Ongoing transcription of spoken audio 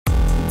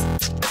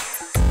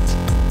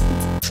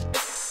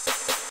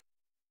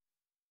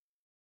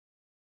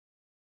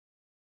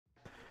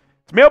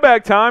It's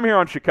mailbag time here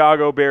on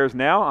Chicago Bears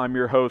Now. I'm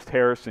your host,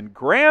 Harrison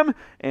Graham,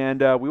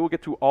 and we will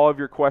get to all of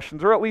your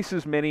questions, or at least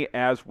as many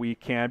as we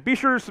can. Be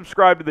sure to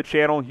subscribe to the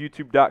channel,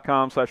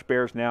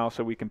 youtube.com/BearsNow,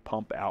 so we can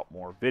pump out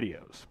more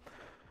videos.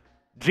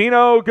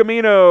 Gino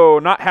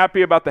Gamino, not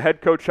happy about the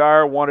head coach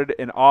hire, wanted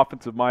an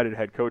offensive-minded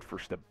head coach for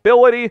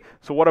stability.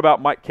 So what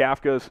about Mike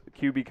Kafka's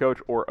QB coach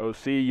or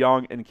OC,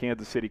 Young and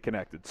Kansas City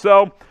connected?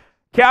 So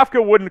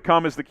Kafka wouldn't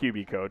come as the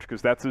QB coach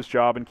because that's his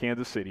job in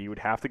Kansas City. You would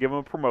have to give him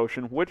a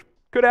promotion, which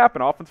could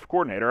happen, offensive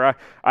coordinator.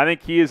 I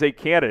think he is a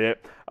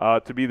candidate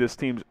to be this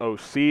team's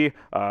OC.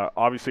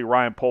 Obviously,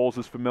 Ryan Poles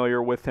is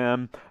familiar with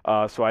him,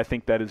 so I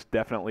think that is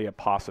definitely a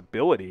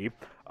possibility.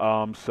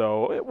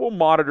 So we'll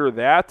monitor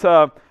that.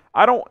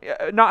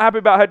 Not happy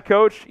about head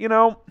coach.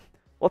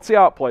 Let's see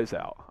how it plays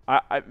out.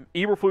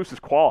 Eberflus is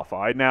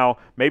qualified. Now,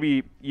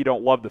 maybe you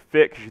don't love the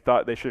fit because you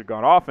thought they should have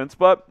gone offense,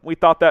 but we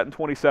thought that in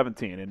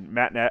 2017, and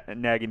Matt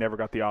Nagy never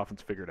got the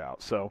offense figured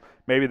out. So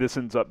maybe this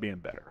ends up being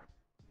better.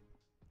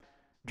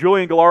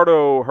 Julian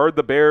Gallardo heard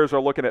the Bears are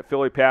looking at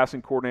Philly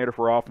passing coordinator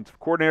for offensive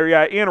coordinator.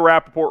 Yeah, Ian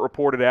Rappaport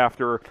reported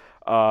after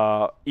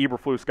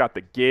Eberflus got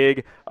the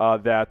gig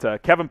that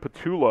Kevin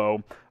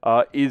Patullo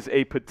is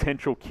a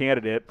potential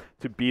candidate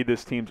to be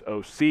this team's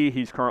OC.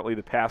 He's currently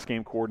the pass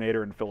game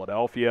coordinator in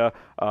Philadelphia.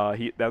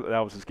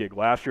 That was his gig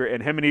last year.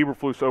 And him and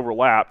Eberflus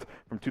overlapped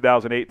from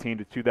 2018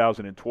 to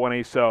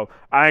 2020. So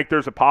I think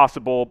there's a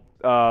possible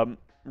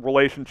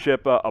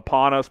relationship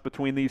upon us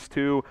between these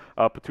two,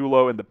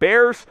 Patullo and the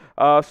Bears.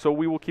 So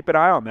we will keep an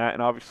eye on that.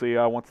 And obviously,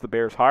 once the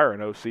Bears hire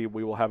an OC,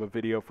 we will have a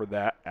video for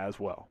that as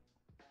well.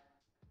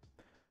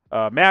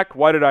 Mac,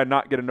 why did I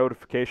not get a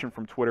notification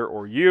from Twitter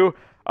or you?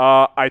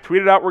 I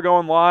tweeted out we're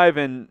going live,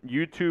 and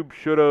YouTube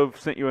should have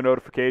sent you a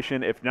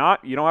notification. If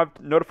not, you don't have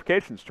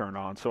notifications turned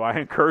on. So I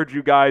encourage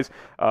you guys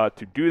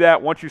to do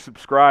that. Once you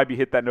subscribe, you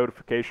hit that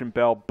notification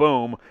bell,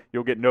 boom,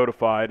 you'll get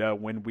notified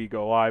when we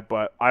go live.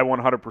 But I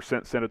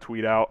 100% sent a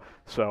tweet out,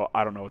 so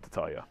I don't know what to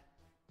tell you.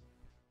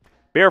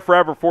 Bear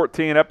Forever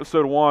 14,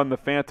 Episode 1, the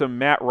Phantom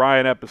Matt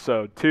Ryan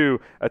Episode 2,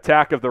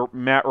 Attack of the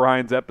Matt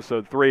Ryans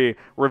Episode 3,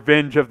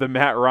 Revenge of the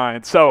Matt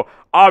Ryans. So,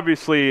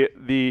 obviously,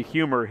 the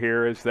humor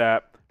here is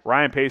that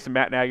Ryan Pace and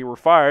Matt Nagy were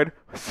fired,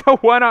 so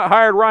why not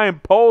hire Ryan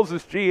Poles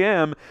as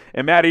GM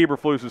and Matt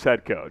Eberflus as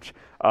head coach?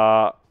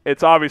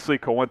 It's obviously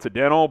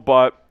coincidental,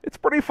 but it's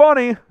pretty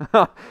funny.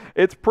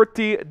 It's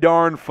pretty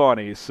darn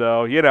funny,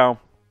 so,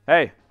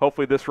 hey,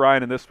 hopefully this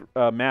Ryan and this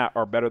Matt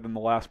are better than the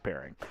last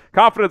pairing.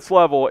 Confidence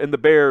level in the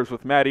Bears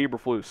with Matt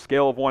Eberflus,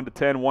 scale of 1 to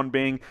 10, 1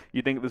 being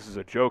you think this is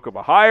a joke of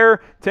a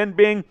hire, 10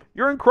 being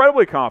you're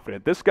incredibly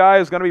confident. This guy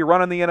is going to be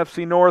running the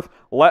NFC North.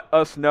 Let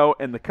us know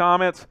in the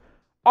comments.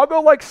 I'll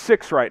go like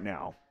 6 right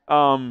now.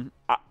 I'm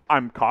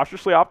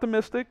cautiously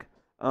optimistic,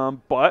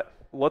 but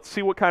let's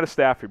see what kind of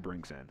staff he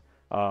brings in.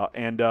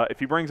 And if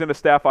he brings in a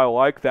staff I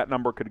like, that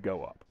number could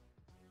go up.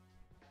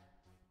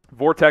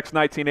 Vortex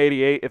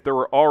 1988, if there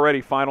were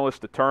already finalists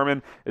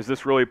determined, is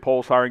this really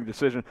Poles' hiring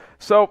decision?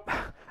 So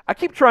I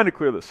keep trying to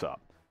clear this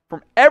up.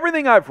 From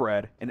everything I've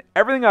read and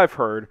everything I've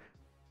heard,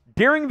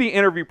 during the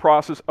interview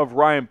process of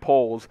Ryan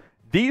Poles,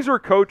 these are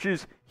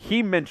coaches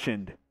he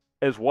mentioned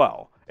as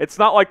well. It's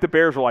not like the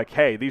Bears are like,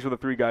 hey, these are the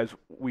 3 guys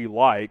we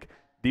like.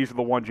 These are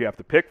the ones you have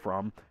to pick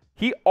from.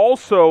 He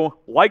also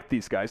liked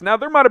these guys. Now,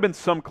 there might have been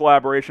some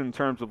collaboration in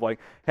terms of like,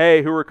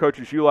 hey, who are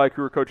coaches you like,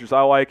 who are coaches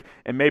I like,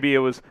 and maybe it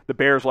was the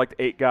Bears liked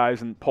 8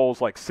 guys and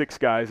Poles liked 6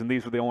 guys, and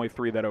these were the only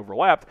 3 that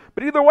overlapped.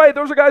 But either way,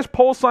 those are guys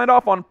Poles signed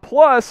off on.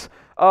 Plus,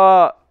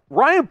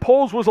 Ryan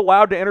Poles was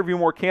allowed to interview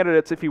more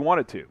candidates if he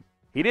wanted to.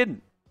 He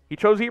didn't. He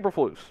chose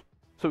Eberflus.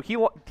 So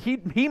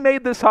he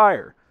made this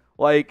hire.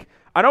 Like,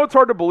 I know it's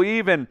hard to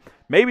believe, and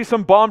maybe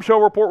some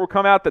bombshell report will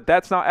come out that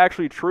that's not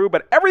actually true,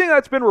 but everything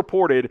that's been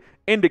reported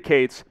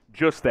indicates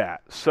just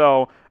that.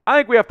 So I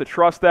think we have to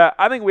trust that.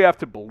 I think we have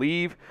to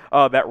believe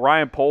that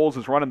Ryan Poles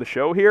is running the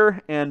show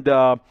here, and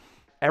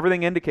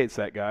everything indicates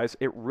that, guys.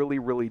 It really,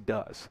 really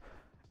does.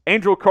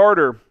 Angel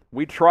Carter,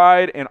 we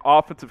tried an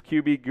offensive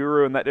QB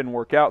guru, and that didn't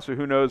work out, so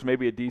who knows,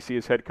 maybe a DC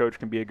as head coach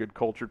can be a good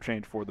culture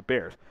change for the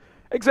Bears.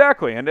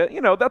 Exactly, and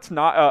that's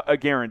not a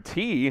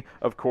guarantee,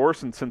 of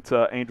course, and since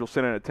Angel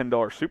sent in a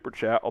 $10 super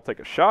chat, I'll take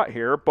a shot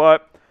here,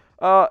 but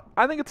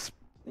I think it's,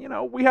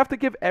 we have to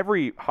give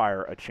every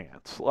hire a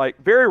chance. Like,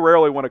 very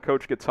rarely when a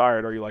coach gets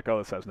hired are you like, oh,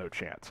 this has no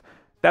chance.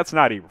 That's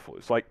not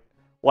Eberflus.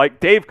 Like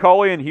Dave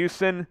Culley in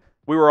Houston,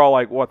 we were all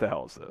like, what the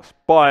hell is this?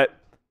 But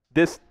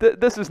this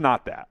is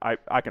not that,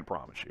 I can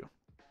promise you.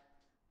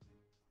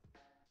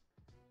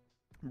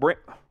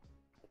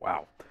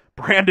 Wow.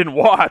 Brandon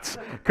Watts,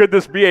 could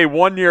this be a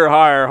 1-year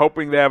hire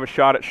hoping they have a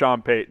shot at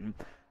Sean Payton?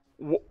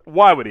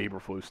 Why would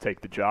Eberflus take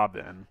the job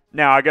then?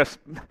 Now, I guess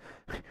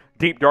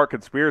deep, dark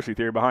conspiracy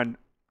theory behind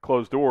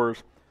closed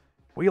doors.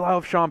 We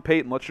love Sean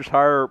Payton. Let's just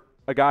hire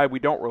a guy we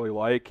don't really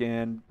like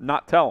and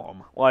not tell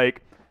him.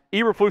 Like,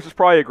 Eberflus is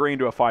probably agreeing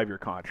to a 5-year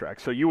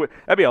contract. So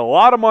that'd be a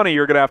lot of money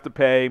you're going to have to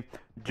pay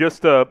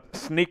just to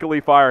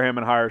sneakily fire him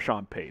and hire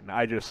Sean Payton.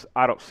 I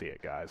don't see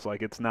it, guys.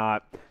 Like,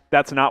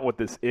 that's not what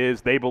this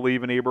is. They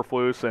believe in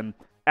Eberflus, and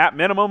at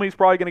minimum, he's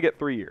probably going to get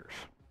 3 years.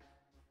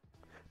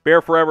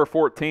 Bear Forever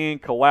 14,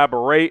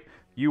 collaborate.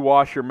 You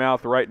wash your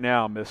mouth right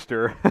now,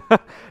 mister.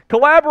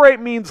 Collaborate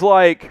means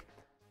like,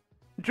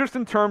 just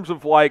in terms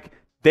of like,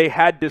 they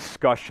had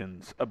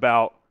discussions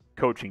about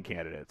coaching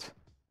candidates.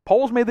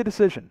 Poles made the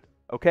decision,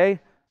 okay?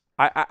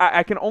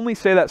 I can only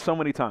say that so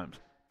many times.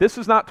 This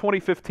is not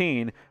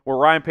 2015 where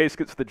Ryan Pace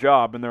gets the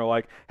job and they're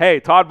like, hey,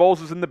 Todd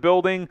Bowles is in the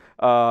building.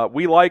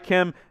 We like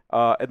him.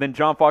 And then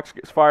John Fox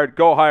gets fired.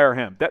 Go hire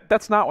him.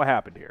 That's not what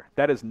happened here.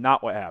 That is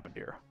not what happened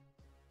here.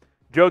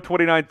 Joe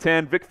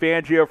 2910, Vic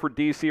Fangio for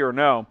DC or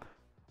no?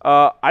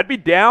 I'd be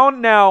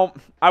down. Now,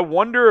 I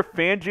wonder if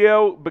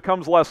Fangio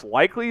becomes less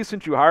likely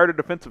since you hired a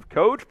defensive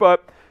coach,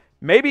 but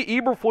maybe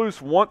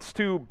Eberflus wants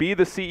to be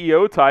the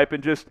CEO type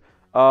and just,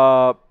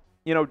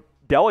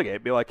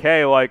 delegate. Be like,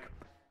 hey, like,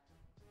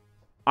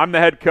 I'm the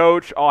head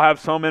coach. I'll have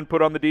some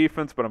input on the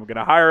defense, but I'm going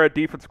to hire a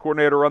defensive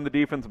coordinator to run the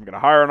defense. I'm going to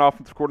hire an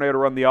offensive coordinator to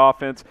run the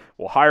offense.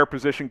 We'll hire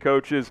position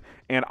coaches,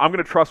 and I'm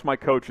going to trust my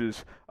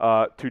coaches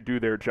to do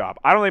their job.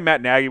 I don't think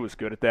Matt Nagy was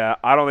good at that.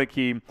 I don't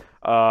think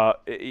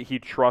he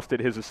trusted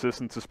his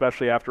assistants,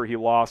 especially after he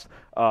lost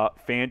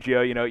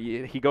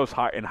Fangio. He goes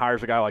and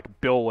hires a guy like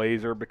Bill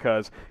Lazor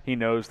because he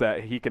knows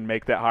that he can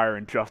make that hire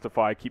and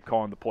keep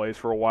calling the plays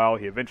for a while.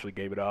 He eventually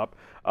gave it up.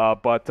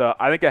 But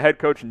I think a head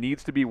coach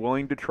needs to be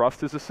willing to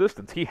trust his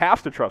assistants. He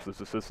has to trust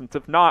his assistants.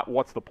 If not,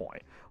 what's the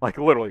point? Like,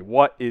 literally,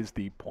 what is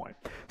the point?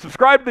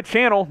 Subscribe to the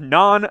channel.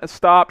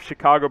 Non-stop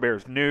Chicago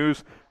Bears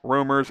news,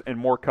 rumors, and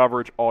more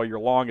coverage all year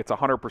long. It's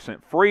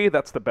 100% free.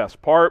 That's the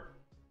best part.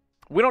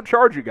 We don't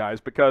charge you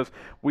guys because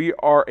we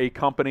are a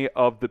company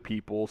of the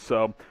people.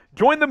 So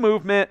join the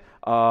movement.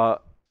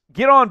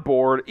 Get on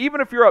board.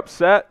 Even if you're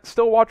upset,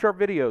 still watch our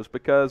videos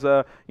because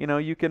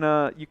you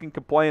can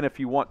complain if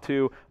you want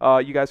to.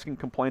 You guys can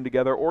complain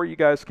together, or you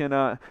guys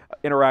can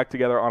interact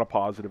together on a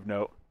positive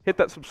note. Hit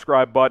that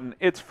subscribe button.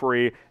 It's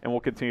free, and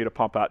we'll continue to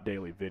pump out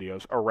daily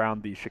videos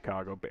around the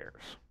Chicago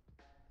Bears.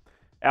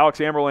 Alex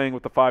Amberling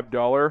with the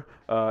 $5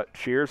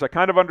 cheers. I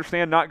kind of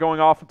understand not going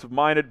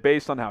offensive-minded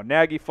based on how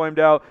Nagy flamed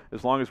out.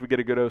 As long as we get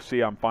a good OC,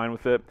 I'm fine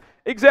with it.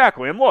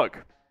 Exactly. And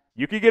look,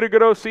 you could get a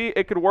good OC,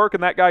 it could work,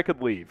 and that guy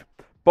could leave.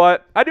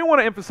 But I do want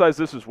to emphasize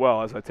this as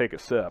well as I take a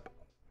sip.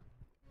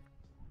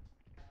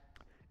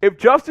 If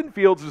Justin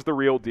Fields is the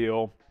real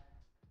deal,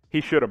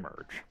 he should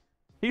emerge.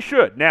 He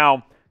should.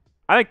 Now,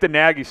 I think the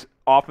Nagy's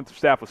offensive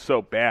staff was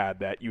so bad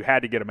that you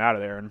had to get him out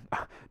of there, and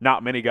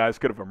not many guys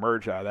could have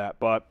emerged out of that.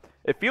 But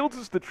if Fields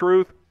is the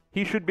truth,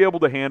 he should be able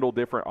to handle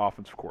different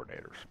offensive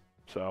coordinators.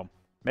 So,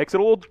 makes it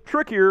a little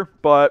trickier,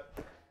 but,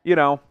 you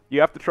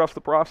have to trust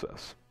the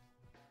process.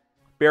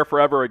 Bear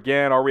Forever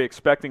again. Are we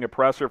expecting a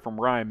presser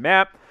from Ryan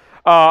Mapp?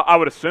 I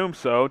would assume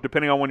so,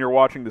 depending on when you're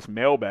watching this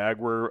mailbag.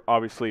 We're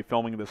obviously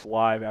filming this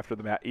live after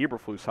the Matt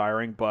Eberflus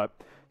hiring, but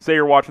say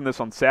you're watching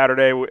this on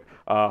Saturday.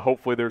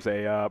 Hopefully there's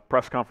a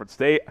press conference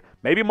date.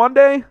 Maybe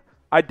Monday.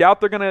 I doubt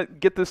they're going to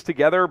get this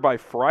together by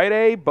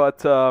Friday,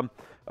 but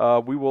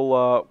we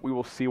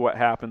will see what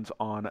happens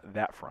on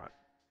that front.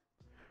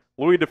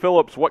 Louis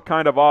DePhillips, what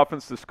kind of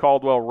offense does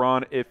Caldwell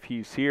run if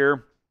he's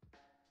here?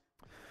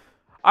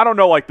 I don't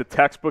know like the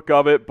textbook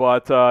of it,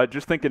 but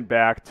just thinking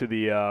back to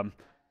the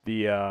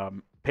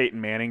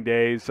Peyton Manning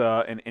days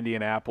in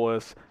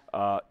Indianapolis,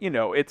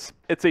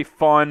 it's a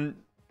fun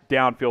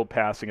downfield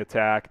passing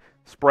attack,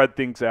 spread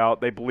things out.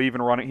 They believe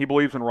in running. He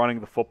believes in running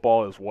the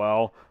football as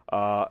well.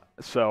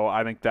 So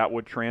I think that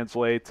would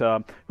translate.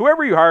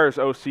 Whoever you hire as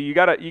OC, you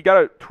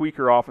gotta tweak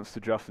your offense to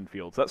Justin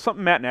Fields. That's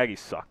something Matt Nagy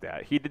sucked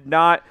at. He did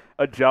not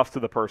adjust to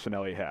the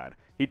personnel he had.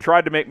 He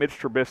tried to make Mitch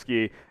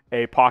Trubisky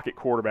a pocket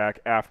quarterback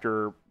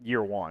after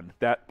year one.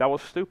 That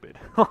was stupid.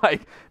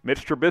 Like,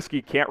 Mitch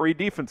Trubisky can't read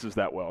defenses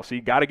that well, so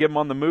you got to get him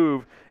on the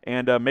move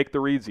and make the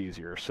reads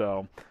easier.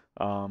 So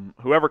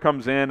whoever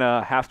comes in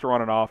has to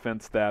run an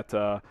offense that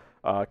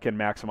can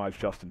maximize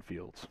Justin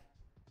Fields.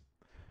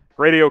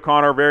 Grady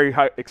O'Connor, very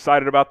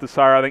excited about this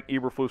hire. I think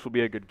Eberflus will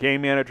be a good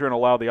game manager and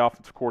allow the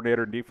offensive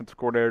coordinator and defensive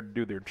coordinator to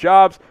do their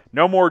jobs.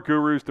 No more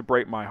gurus to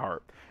break my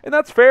heart. And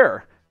that's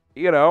fair.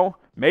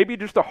 Maybe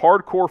just a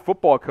hardcore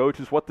football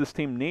coach is what this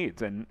team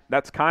needs, and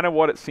that's kind of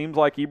what it seems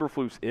like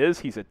Eberflus is.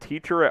 He's a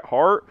teacher at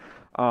heart.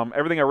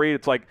 Everything I read,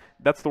 it's like,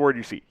 that's the word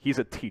you see. He's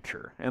a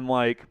teacher. And,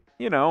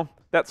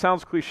 that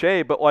sounds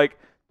cliche, but,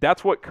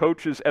 that's what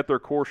coaches at their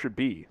core should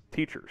be,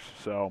 teachers.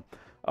 So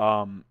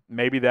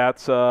maybe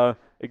that's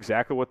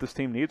exactly what this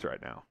team needs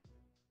right now.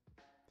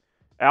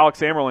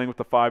 Alex Ammerling with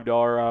the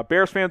 $5.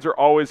 Bears fans are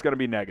always going to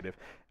be negative.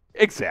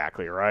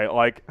 Exactly,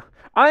 right?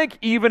 I think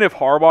even if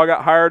Harbaugh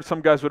got hired,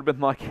 some guys would have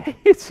been like, hey,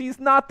 he's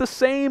not the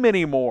same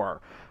anymore.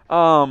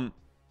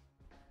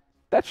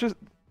 That's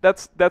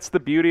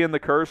the beauty and the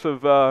curse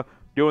of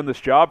doing this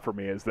job for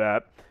me, is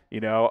that,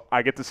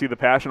 I get to see the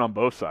passion on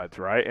both sides,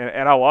 right?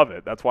 And I love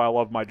it. That's why I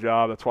love my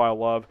job. That's why I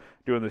love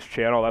doing this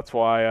channel. That's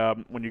why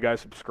when you guys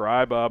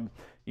subscribe,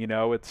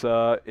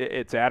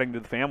 it's adding to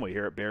the family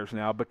here at Bears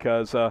Now,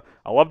 because I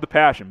love the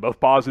passion, both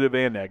positive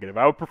and negative.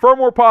 I would prefer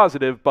more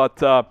positive, but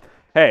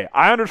Hey,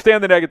 I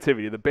understand the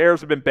negativity. The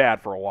Bears have been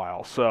bad for a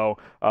while, so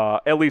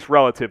at least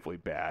relatively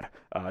bad.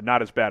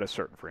 Not as bad as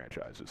certain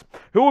franchises.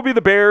 Who will be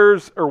the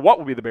Bears, or what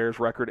will be the Bears'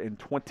 record in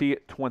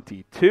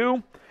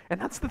 2022? And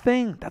that's the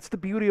thing. That's the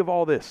beauty of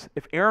all this.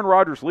 If Aaron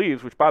Rodgers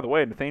leaves, which, by the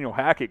way, Nathaniel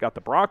Hackett got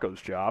the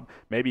Broncos job,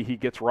 maybe he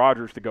gets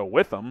Rodgers to go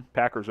with him,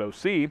 Packers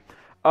OC,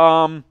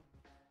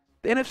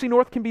 the NFC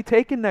North can be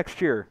taken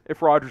next year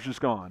if Rodgers is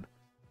gone.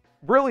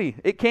 Really,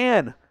 it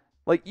can.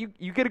 Like,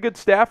 you get a good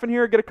staff in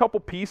here, get a couple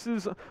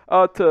pieces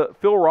to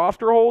fill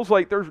roster holes.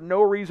 Like, there's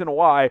no reason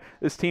why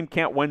this team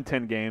can't win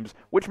 10 games,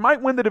 which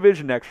might win the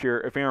division next year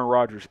if Aaron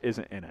Rodgers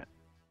isn't in it.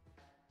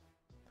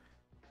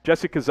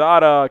 Jesse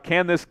Cazada,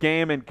 can this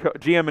game and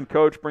GM and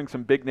coach bring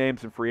some big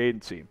names in free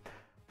agency?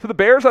 So the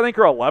Bears, I think,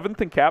 are 11th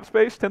in cap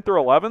space, 10th or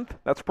 11th.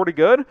 That's pretty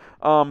good.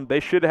 They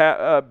should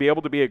be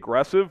able to be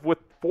aggressive with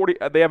 40.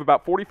 They have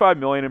about $45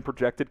 million in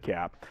projected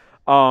cap.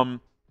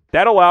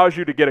 That allows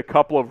you to get a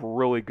couple of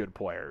really good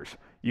players.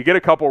 You get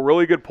a couple of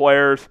really good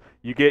players.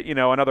 You get,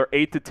 another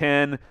 8 to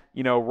 10,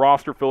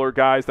 roster filler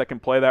guys that can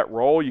play that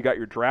role. You got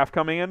your draft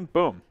coming in.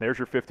 Boom, there's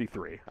your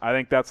 53. I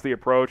think that's the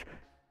approach.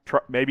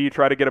 Maybe you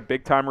try to get a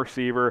big-time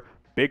receiver,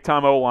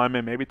 big-time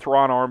O-lineman. Maybe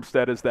Teron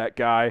Armstead is that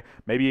guy.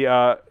 Maybe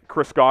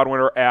Chris Godwin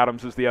or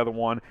Adams is the other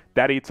one.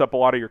 That eats up a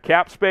lot of your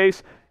cap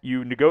space.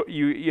 You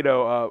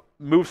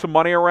move some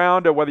money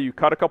around, whether you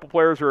cut a couple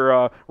players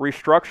or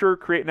restructure,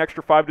 create an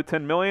extra $5 to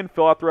 $10 million,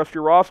 fill out the rest of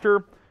your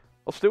roster.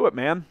 Let's do it,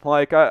 man.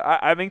 Like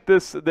I think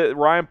that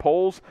Ryan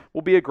Poles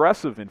will be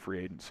aggressive in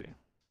free agency.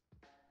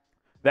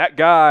 That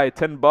guy,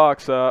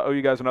 $10, owe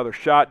you guys another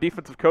shot.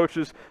 Defensive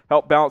coaches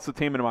help balance the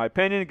team, in my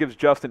opinion. It gives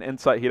Justin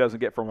insight he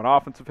doesn't get from an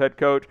offensive head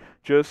coach.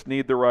 Just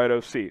need the right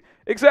OC.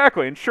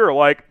 Exactly, and sure,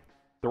 like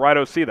the right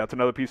OC, that's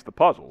another piece of the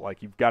puzzle.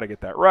 Like you've got to get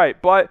that right.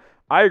 But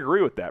I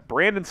agree with that.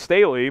 Brandon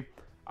Staley,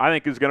 I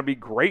think, is going to be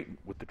great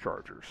with the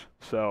Chargers.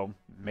 So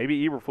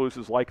maybe Eberflus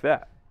is like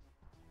that.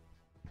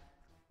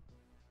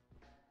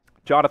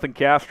 Jonathan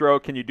Castro,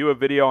 can you do a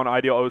video on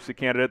ideal OC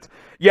candidates?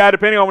 Yeah,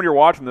 depending on when you're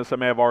watching this, I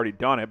may have already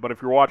done it. But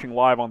if you're watching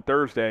live on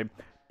Thursday,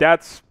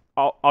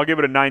 I'll give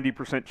it a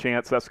 90%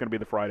 chance that's going to be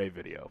the Friday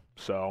video.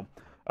 So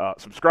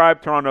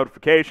subscribe, turn on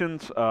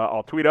notifications.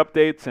 I'll tweet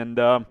updates,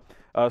 and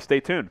stay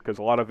tuned because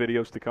a lot of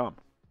videos to come.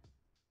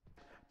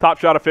 Top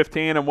shot of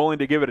 15. I'm willing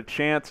to give it a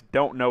chance.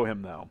 Don't know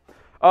him, though.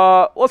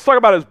 Let's talk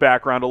about his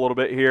background a little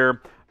bit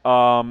here.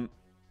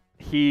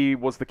 He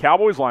was the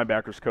Cowboys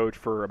linebackers coach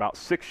for about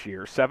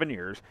 7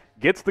 years,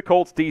 gets the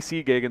Colts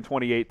DC gig in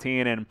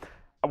 2018, and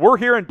we're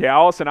here in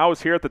Dallas, and I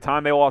was here at the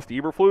time they lost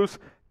Eberflus.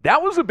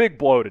 That was a big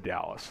blow to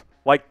Dallas.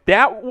 Like,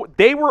 that,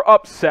 they were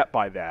upset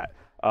by that.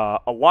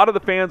 A lot of the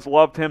fans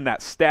loved him.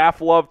 That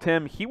staff loved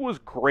him. He was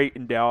great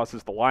in Dallas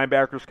as the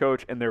linebackers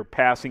coach and their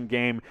passing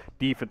game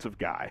defensive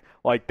guy.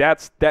 Like,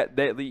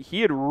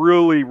 he had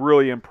really,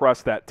 really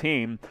impressed that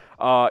team.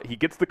 He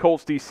gets the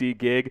Colts DC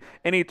gig,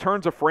 and he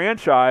turns a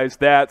franchise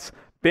that's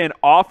been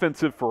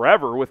offensive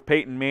forever with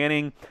Peyton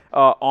Manning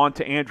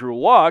onto Andrew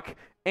Luck,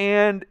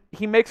 and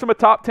he makes them a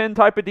top 10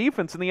 type of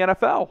defense in the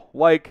NFL.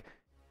 Like,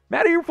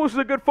 Matt Eberflus is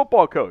a good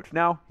football coach.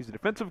 Now, he's a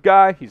defensive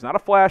guy. He's not a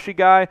flashy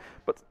guy,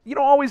 but you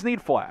don't always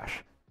need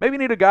flash. Maybe you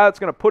need a guy that's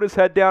going to put his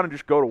head down and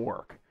just go to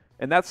work.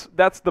 And that's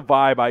the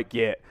vibe I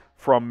get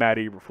from Matt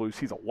Eberflus.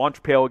 He's a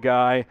lunch pail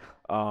guy.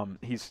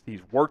 He's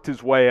worked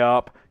his way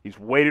up. He's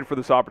waited for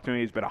this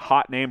opportunity. He's been a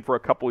hot name for a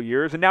couple of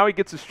years, and now he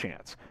gets his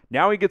chance.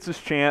 Now he gets his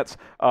chance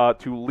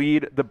to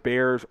lead the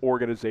Bears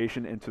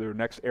organization into their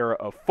next era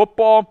of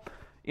football.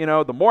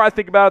 The more I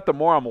think about it, the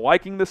more I'm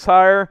liking this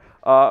hire.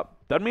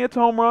 Doesn't mean it's a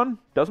home run.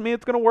 Doesn't mean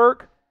it's going to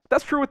work.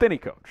 That's true with any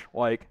coach.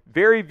 Like,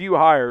 very few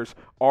hires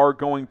are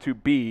going to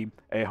be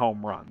a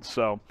home run.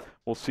 So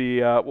we'll see.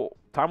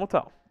 Time will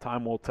tell.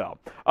 Time will tell.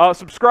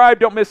 Subscribe.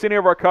 Don't miss any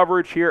of our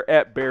coverage here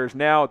at Bears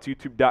Now. It's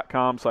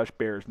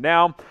youtube.com/Bears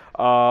Now.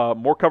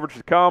 More coverage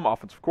to come.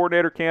 Offensive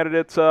coordinator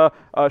candidates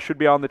should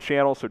be on the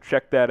channel, so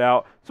check that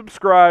out.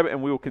 Subscribe,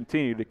 and we will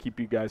continue to keep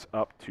you guys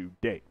up to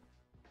date.